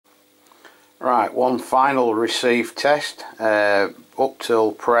Right, one final receive test. Up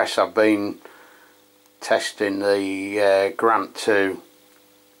till press I've been testing the Grant 2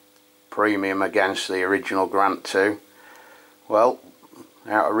 Premium against the original Grant 2. Well,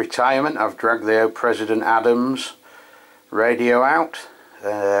 out of retirement I've dragged the old President Adams radio out,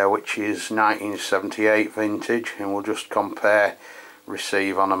 which is 1978 vintage, and we'll just compare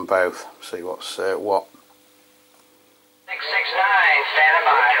receive on them both, see what's what. 669, standing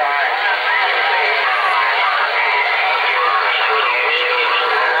by.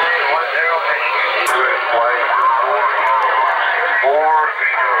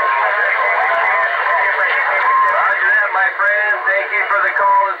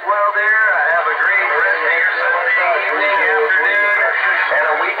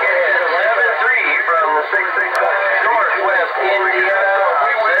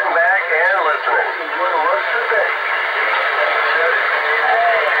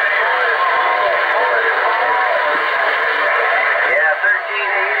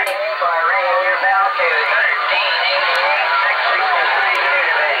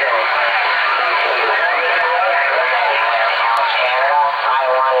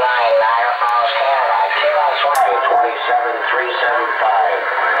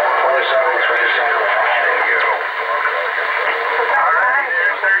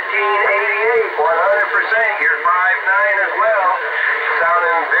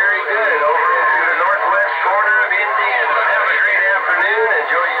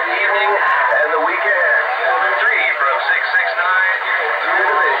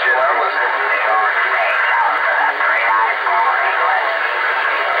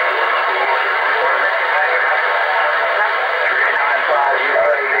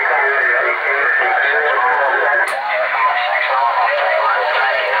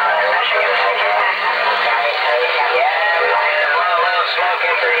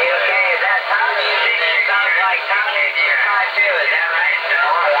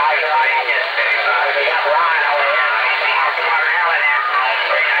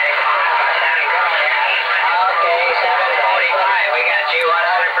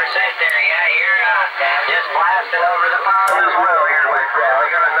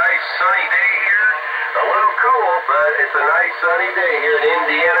 It's a nice sunny day here in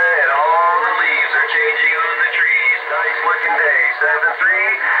Indiana, and all the leaves are changing on the trees. Nice looking day.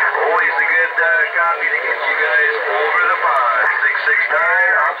 7-3, always a good copy to get you guys over the pond. 669,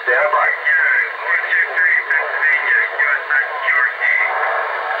 I'm standing by.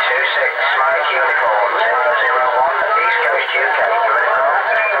 26, Mike Unicorn, 001, East Coast UK.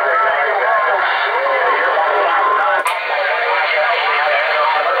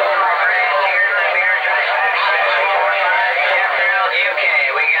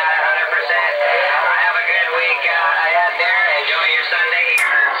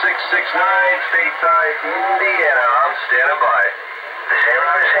 Stateside, Indiana, I'm standing by. 001,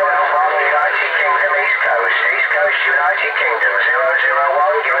 United Kingdom, East Coast, United Kingdom,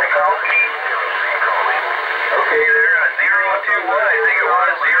 001, give it a call. Okay, there, 021, I think it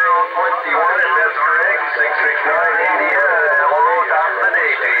was, 021, if that's correct, 669, Indiana, hello, top of the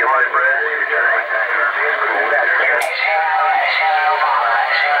day to you, my friend. 001,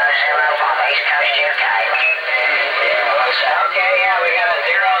 East Coast, UK. Okay, yeah, we got a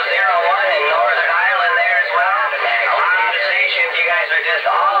 001 in Northern Ireland there as well. A lot of stations, you guys are just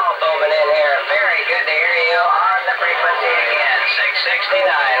all booming in here. Very good to hear you on the frequency again. 669,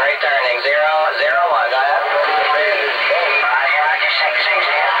 returning 001. Go ahead. Roger,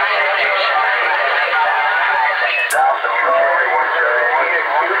 669. Awesome.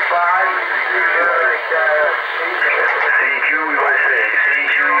 CQ USA,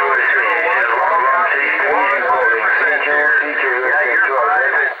 CQ USA.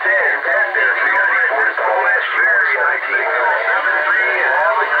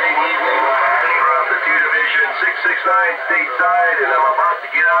 Stateside, and I'm about to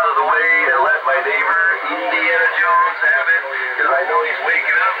get out of the way and let my neighbor Indiana Jones have it, because I know he's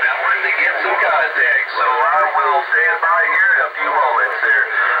waking up and wanting to get some contact. So I will stand by here in a few moments there.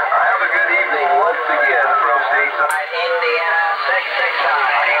 Have a good evening once again from Stateside, Indiana,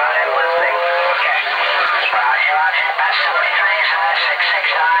 669. Anyone in listening? Okay. Roger, roger. Bus 73s,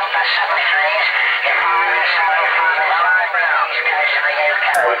 669, bus 73s. Your car is 75. Bye for now. You guys have a good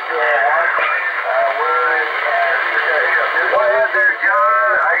day. Go ahead there,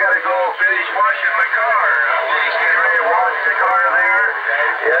 John. I gotta go finish washing my car. We'll just get ready to wash the car there,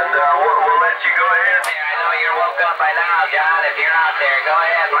 and we'll let you go ahead. I know you're woke up by now, John. If you're out there, go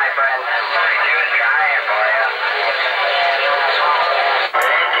ahead, my friend. Sorry, dude. Trying for you.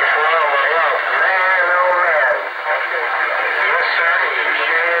 Thank you for all the help. Man, oh man. Yes, sir. You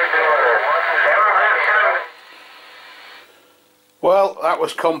sure doing it. Well, that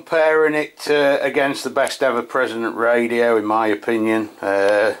was comparing it against the best ever President radio, in my opinion.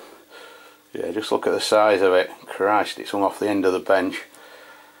 Yeah, just look at the size of it. Christ, it's hung off the end of the bench.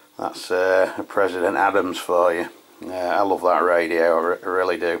 That's a President Adams for you. I love that radio, I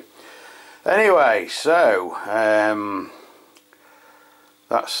really do. Anyway, so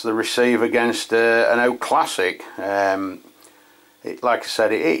that's the receive against an old classic. Like I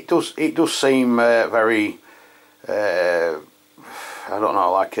said, it does seem very, I don't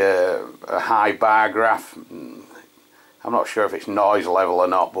know, like a high bar graph. I'm not sure if it's noise level or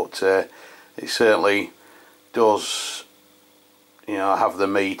not, but it certainly does, you know, have the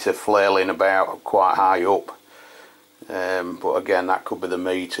meter flailing about quite high up. But again, that could be the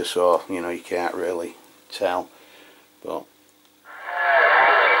meter, so you know, you can't really tell. But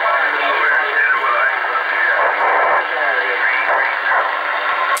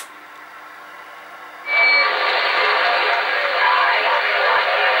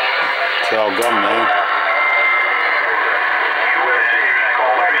it's all gone now.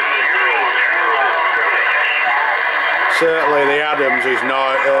 Certainly the Adams is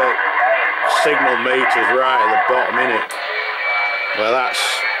not signal meters right at the bottom, innit? Well, that's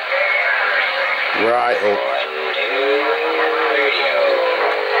right up.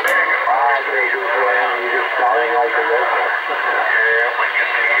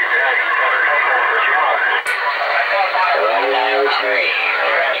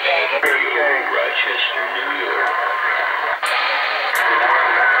 Rochester, New York.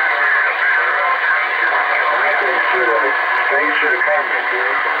 Thanks for the comment.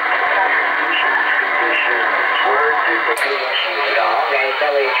 Conditions.